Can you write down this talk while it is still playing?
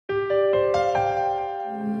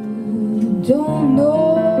don't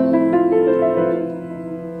know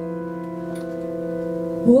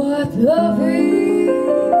what love is.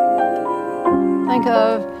 Think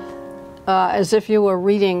of as if you were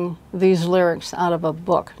reading these lyrics out of a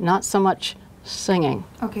book, not so much singing.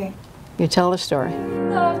 Okay. You tell the story.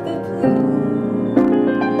 Love the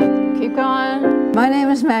blue. Keep going. My name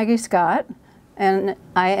is Maggie Scott, and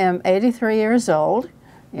I am 83 years old.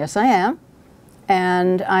 Yes, I am.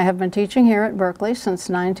 And I have been teaching here at Berklee since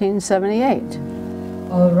 1978.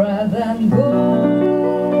 All right then,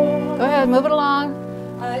 go. Go ahead, move it along.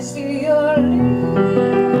 I see your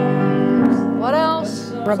lips. What else?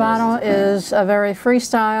 Rubato is a very free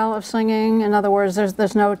style of singing. In other words,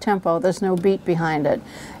 there's no tempo, there's no beat behind it.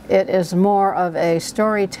 It is more of a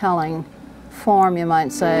storytelling form, you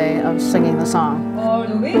might say, of singing the song. All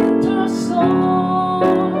the winter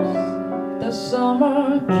songs, the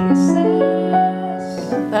summer kisses.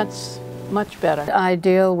 That's much better. I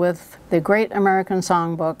deal with the Great American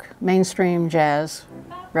Songbook, mainstream jazz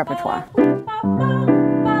repertoire.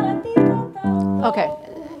 Okay,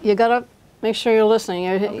 you gotta make sure you're listening.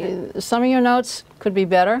 Okay. Some of your notes could be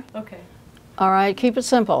better. Okay. All right, keep it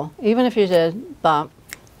simple. Even if you did bump,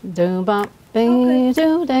 do bump, bing,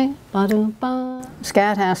 do day, ba do ba.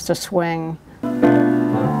 Scat has to swing. Leave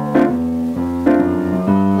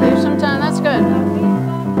some time. That's good.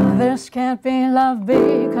 This can't be love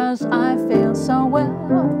because I feel so well.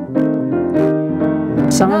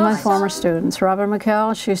 Some of my former students, Robin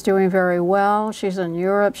McKell, she's doing very well. She's in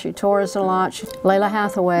Europe, she tours a lot. Layla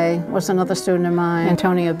Hathaway was another student of mine.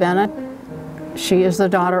 Antonia Bennett, she is the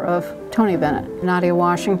daughter of Tony Bennett. Nadia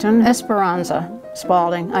Washington, Esperanza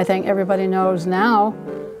Spalding. I think everybody knows now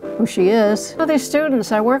who she is. All these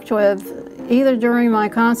students I worked with either during my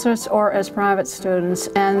concerts or as private students,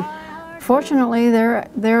 and fortunately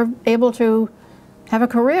they're able to have a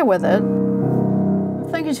career with it.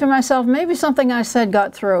 Thinking to myself, maybe something I said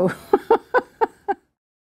got through.